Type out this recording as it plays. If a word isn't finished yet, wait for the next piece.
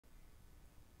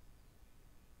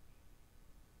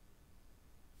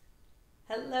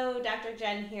Hello, Dr.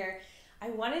 Jen here. I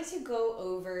wanted to go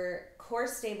over core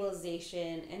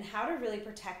stabilization and how to really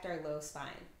protect our low spine.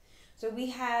 So we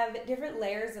have different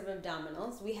layers of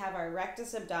abdominals. We have our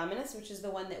rectus abdominis, which is the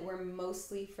one that we're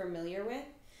mostly familiar with.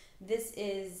 This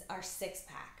is our six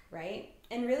pack, right?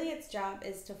 And really its job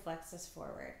is to flex us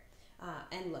forward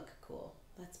and look cool.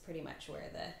 That's pretty much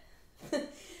where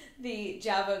the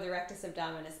job of the rectus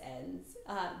abdominis ends.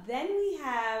 Then we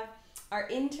have our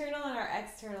internal and our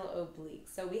external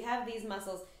obliques. So we have these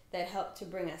muscles that help to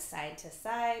bring us side to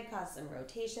side, cause some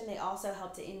rotation. They also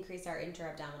help to increase our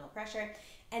intra-abdominal pressure.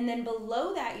 And then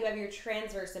below that, you have your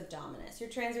transverse abdominis. Your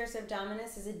transverse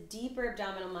abdominis is a deeper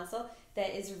abdominal muscle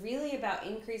that is really about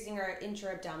increasing our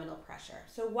intra-abdominal pressure.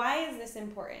 So why is this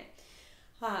important?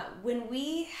 When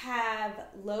we have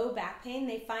low back pain,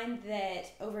 they find that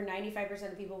over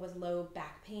 95% of people with low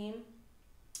back pain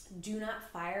do not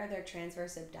fire their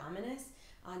transverse abdominis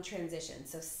on transition.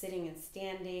 So sitting and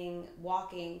standing,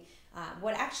 walking.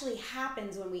 What actually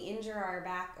happens when we injure our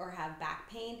back or have back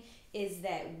pain is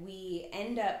that we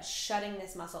end up shutting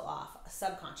this muscle off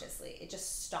subconsciously. It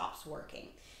just stops working.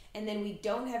 And then we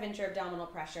don't have intra-abdominal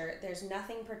pressure. There's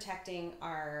nothing protecting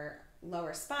our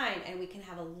lower spine, and we can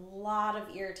have a lot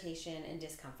of irritation and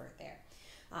discomfort there.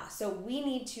 So we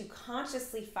need to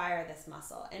consciously fire this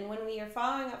muscle. And when we are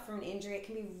following up from an injury, it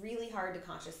can be really hard to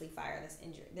consciously fire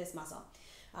this muscle.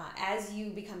 As you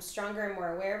become stronger and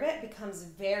more aware of it, it becomes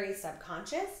very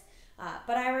subconscious.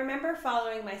 But I remember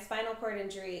following my spinal cord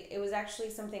injury, it was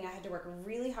actually something I had to work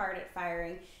really hard at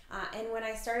firing. And when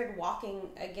I started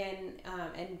walking again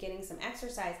and getting some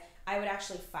exercise, I would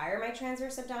actually fire my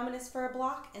transverse abdominis for a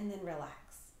block and then relax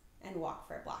and walk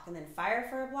for a block and then fire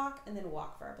for a block and then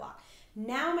walk for a block.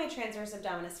 Now my transverse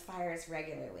abdominis fires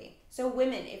regularly. So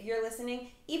women, if you're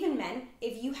listening, even men,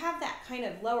 if you have that kind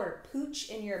of lower pooch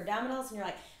in your abdominals and you're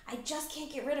like, I just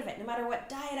can't get rid of it no matter what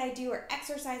diet I do or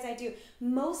exercise I do,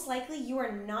 most likely you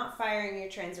are not firing your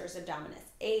transverse abdominis.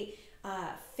 A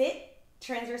fit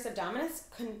transverse abdominis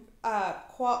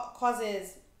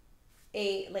causes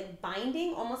a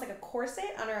binding, almost like a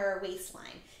corset on our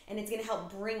waistline, and it's going to help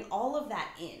bring all of that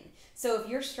in. So if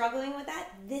you're struggling with that,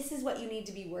 this is what you need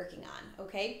to be working on,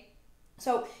 okay?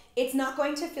 So it's not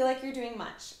going to feel like you're doing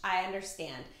much. I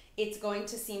understand. It's going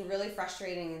to seem really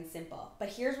frustrating and simple. But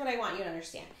here's what I want you to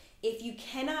understand. If you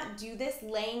cannot do this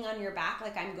laying on your back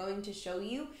like I'm going to show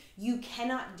you, you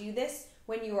cannot do this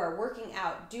when you are working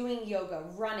out, doing yoga,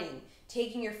 running,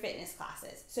 taking your fitness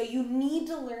classes. So you need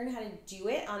to learn how to do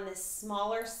it on this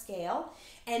smaller scale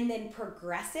and then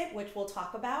progress it, which we'll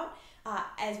talk about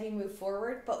as we move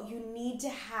forward. But you need to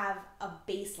have a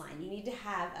baseline. You need to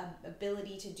have an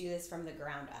ability to do this from the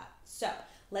ground up. So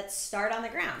let's start on the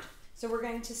ground. So we're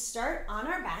going to start on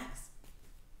our backs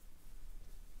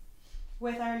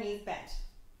with our knees bent.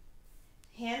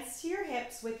 Hands to your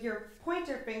hips with your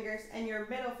pointer fingers and your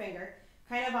middle finger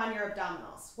kind of on your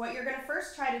abdominals. What you're going to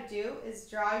first try to do is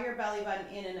draw your belly button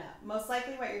in and up. Most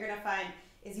likely what you're going to find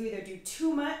is you either do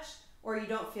too much or you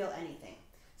don't feel anything.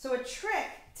 So a trick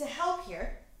to help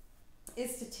here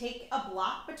is to take a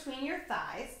block between your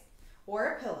thighs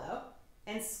or a pillow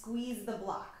and squeeze the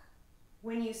block.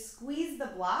 When you squeeze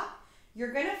the block,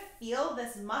 you're going to feel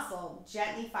this muscle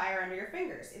gently fire under your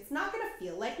fingers. It's not going to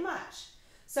feel like much.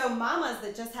 So mamas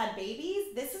that just had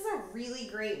babies, this is a really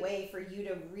great way for you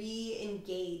to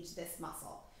re-engage this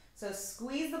muscle. So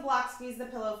squeeze the block, squeeze the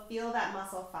pillow, feel that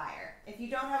muscle fire. If you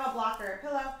don't have a block or a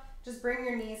pillow, just bring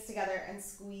your knees together and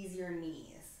squeeze your knees.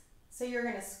 So you're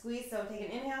going to squeeze, so take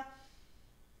an inhale,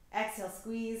 exhale,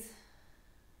 squeeze,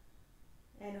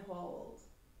 and hold.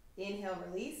 Inhale,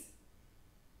 release.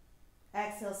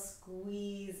 Exhale,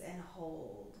 squeeze, and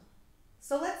hold.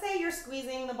 So let's say you're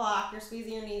squeezing the block, you're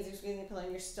squeezing your knees, you're squeezing the pillow,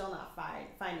 and you're still not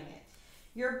finding it.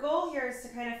 Your goal here is to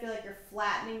kind of feel like you're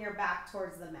flattening your back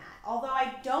towards the mat. Although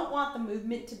I don't want the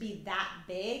movement to be that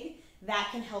big, that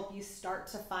can help you start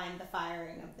to find the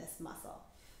firing of this muscle.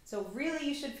 So really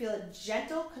you should feel a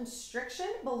gentle constriction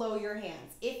below your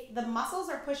hands. If the muscles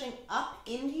are pushing up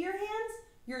into your hands,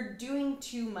 you're doing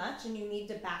too much and you need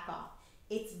to back off.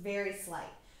 It's very slight.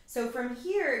 So from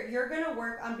here, you're going to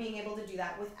work on being able to do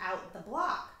that without the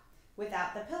block,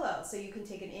 without the pillow. So you can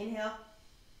take an inhale,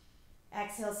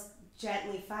 exhale,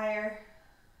 gently fire,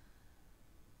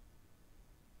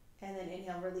 and then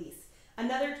inhale, release.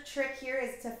 Another trick here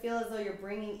is to feel as though you're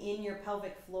bringing in your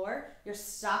pelvic floor. You're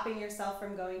stopping yourself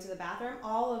from going to the bathroom.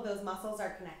 All of those muscles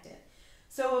are connected.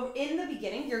 So in the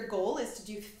beginning, your goal is to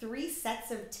do 3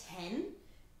 sets of 10,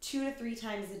 2 to 3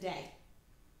 times a day.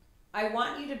 I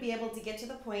want you to be able to get to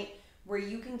the point where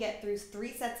you can get through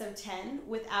 3 sets of 10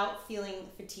 without feeling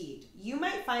fatigued. You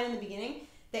might find in the beginning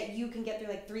that you can get through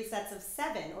like 3 sets of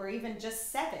 7 or even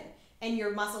just 7 and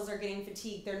your muscles are getting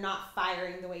fatigued, they're not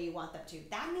firing the way you want them to.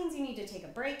 That means you need to take a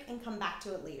break and come back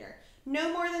to it later.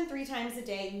 No more than 3 times a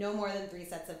day, no more than 3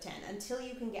 sets of 10 until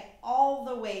you can get all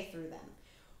the way through them.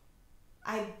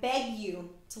 I beg you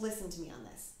to listen to me on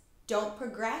this. Don't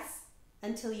progress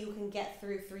until you can get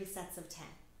through 3 sets of 10.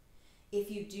 If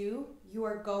you do, you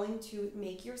are going to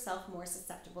make yourself more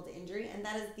susceptible to injury, and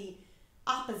that is the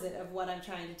opposite of what I'm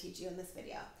trying to teach you in this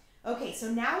video. Okay, so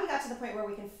now we got to the point where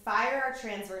we can fire our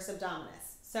transverse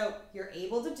abdominis. So you're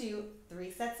able to do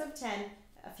 3 sets of 10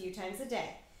 a few times a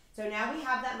day. So now we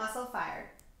have that muscle fired.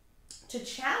 To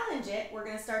challenge it, we're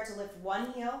going to start to lift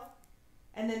one heel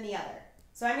and then the other.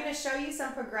 So I'm going to show you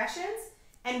some progressions,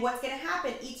 and what's going to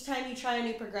happen each time you try a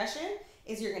new progression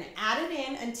is you're going to add it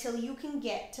in until you can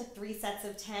get to 3 sets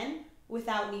of 10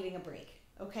 without needing a break,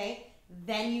 okay?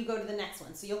 Then you go to the next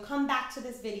one. So you'll come back to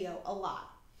this video a lot.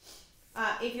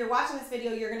 If you're watching this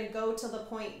video, you're going to go to the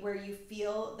point where you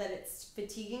feel that it's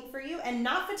fatiguing for you, and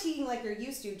not fatiguing like you're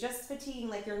used to, just fatiguing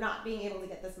like you're not being able to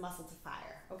get this muscle to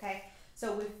fire, okay?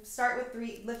 So we start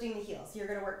with lifting the heels. You're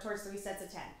going to work towards 3 sets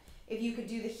of 10. If you could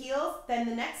do the heels, then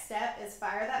the next step is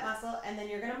fire that muscle, and then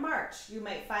you're going to march. You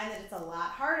might find that it's a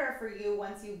lot harder for you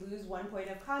once you lose one point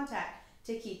of contact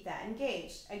to keep that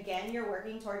engaged. Again, you're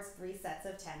working towards 3 sets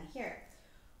of 10 here.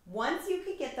 Once you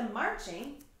could get the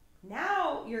marching,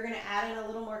 now you're going to add in a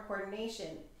little more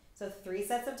coordination. So 3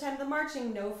 sets of 10 of the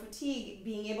marching, no fatigue,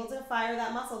 being able to fire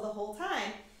that muscle the whole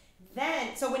time.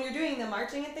 Then, so when you're doing the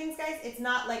marching and things, guys, it's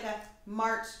not like a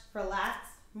march, relax,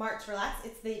 march, relax.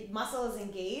 It's the muscle is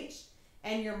engaged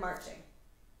and you're marching.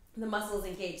 The muscle is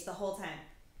engaged the whole time.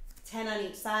 10 on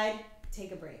each side,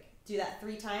 take a break. Do that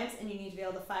 3 times, and you need to be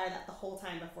able to fire that the whole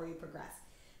time before you progress.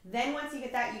 Then once you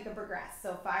get that, you can progress.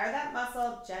 So fire that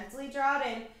muscle, gently draw it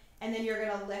in, and then you're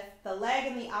going to lift the leg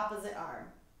and the opposite arm.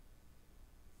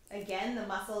 Again, the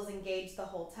muscle is engaged the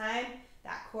whole time.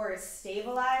 That core is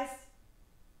stabilized.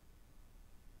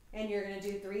 And you're going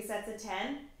to do 3 sets of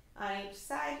 10 on each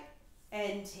side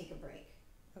and take a break.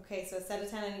 Okay, so a set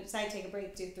of 10 on each side, take a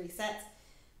break, do 3 sets.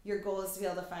 Your goal is to be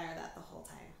able to fire that the whole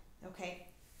time. Okay,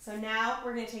 so now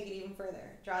we're going to take it even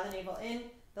further. Draw the navel in,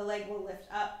 the leg will lift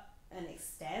up and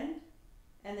extend,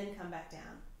 and then come back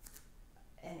down.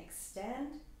 And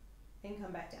extend, and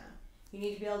come back down. You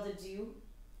need to be able to do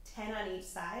 10 on each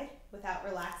side without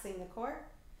relaxing the core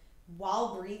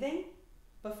while breathing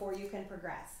before you can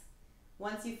progress.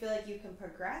 Once you feel like you can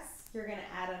progress, you're going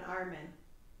to add an arm in.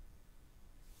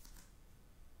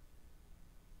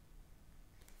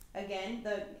 Again,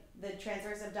 the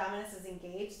transverse abdominis is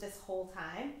engaged this whole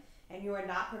time, and you are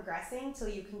not progressing till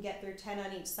you can get through 10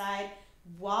 on each side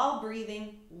while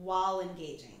breathing, while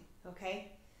engaging,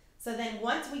 okay? So then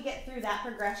once we get through that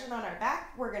progression on our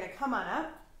back, we're going to come on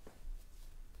up.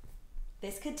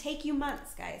 This could take you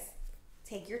months, guys.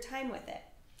 Take your time with it.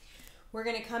 We're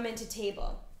going to come into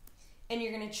table, and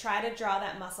you're going to try to draw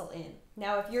that muscle in.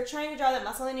 Now, if you're trying to draw that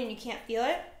muscle in and you can't feel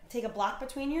it, take a block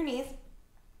between your knees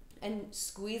and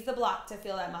squeeze the block to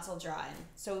feel that muscle draw in.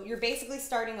 So you're basically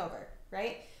starting over,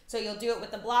 right? So you'll do it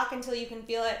with the block until you can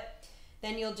feel it.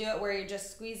 Then you'll do it where you're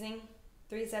just squeezing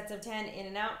 3 sets of 10 in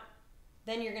and out.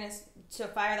 Then you're going to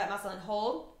fire that muscle and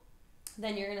hold.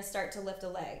 Then you're going to start to lift a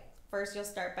leg. First, you'll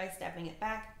start by stepping it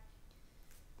back,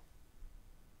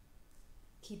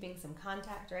 keeping some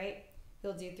contact, right?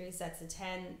 You'll do 3 sets of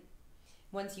 10.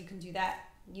 Once you can do that,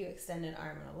 you extend an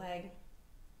arm and a leg.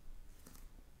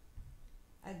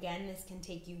 Again, this can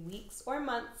take you weeks or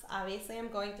months. Obviously, I'm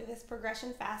going through this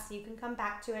progression fast, so you can come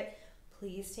back to it.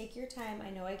 Please take your time. I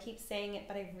know I keep saying it,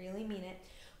 but I really mean it.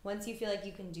 Once you feel like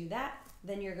you can do that,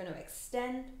 then you're going to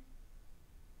extend.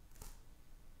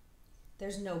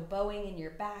 There's no bowing in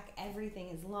your back. Everything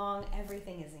is long.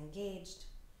 Everything is engaged,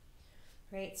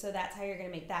 right? So that's how you're going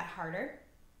to make that harder.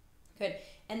 Good.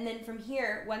 And then from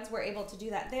here, once we're able to do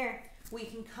that there, we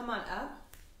can come on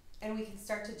up and we can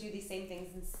start to do these same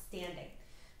things in standing.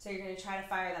 So you're going to try to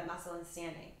fire that muscle in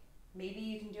standing. Maybe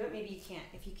you can do it, maybe you can't.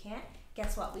 If you can't,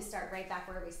 guess what? We start right back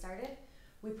where we started.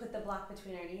 We put the block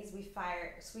between our knees. We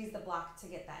squeeze the block to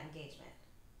get that engagement.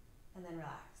 And then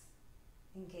relax.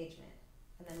 Engagement.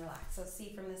 And then relax. So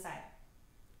see from the side.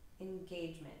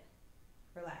 Engagement.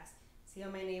 Relax. See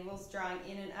how my navel's drawing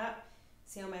in and up?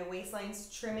 See how my waistline's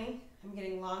trimming? I'm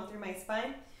getting long through my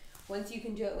spine. Once you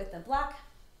can do it with the block,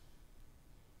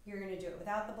 you're going to do it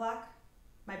without the block.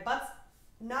 My butt's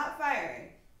not firing.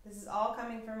 This is all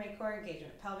coming from my core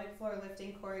engagement. Pelvic floor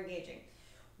lifting, core engaging.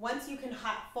 Once you can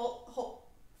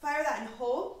fire that and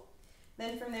hold,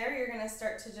 then from there you're going to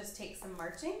start to just take some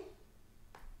marching.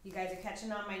 You guys are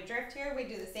catching on my drift here. We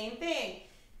do the same thing.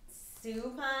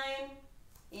 Supine,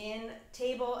 in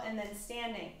table and then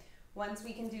standing. Once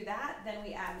we can do that, then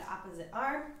we add the opposite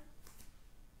arm.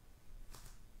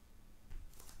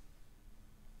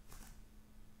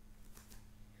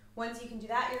 Once you can do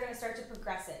that, you're going to start to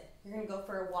progress it. You're going to go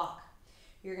for a walk.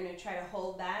 You're going to try to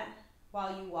hold that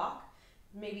while you walk.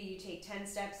 Maybe you take 10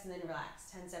 steps and then relax,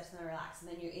 10 steps and then relax,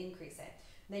 and then you increase it.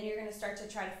 Then you're going to start to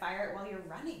try to fire it while you're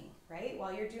running, right?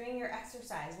 While you're doing your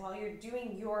exercise, while you're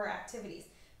doing your activities.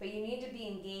 But you need to be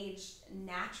engaged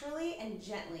naturally and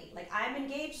gently. Like, I'm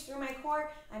engaged through my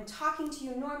core, I'm talking to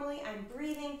you normally, I'm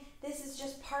breathing. This is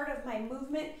just part of my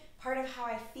movement, part of how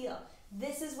I feel.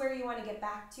 This is where you want to get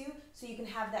back to so you can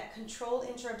have that controlled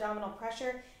intra-abdominal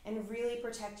pressure and really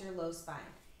protect your low spine.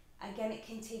 Again, it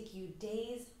can take you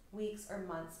days, weeks, or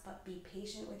months, but be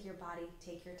patient with your body.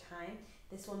 Take your time.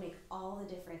 This will make all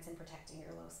the difference in protecting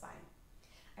your low spine.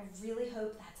 I really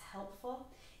hope that's helpful.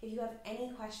 If you have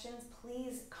any questions,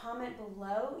 please comment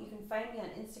below. You can find me on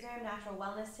Instagram, Natural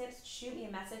Wellness Tips. Shoot me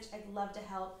a message. I'd love to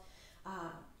help.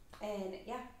 And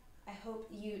yeah, I hope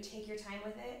you take your time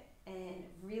with it and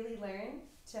really learn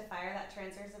to fire that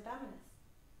transverse abdominis.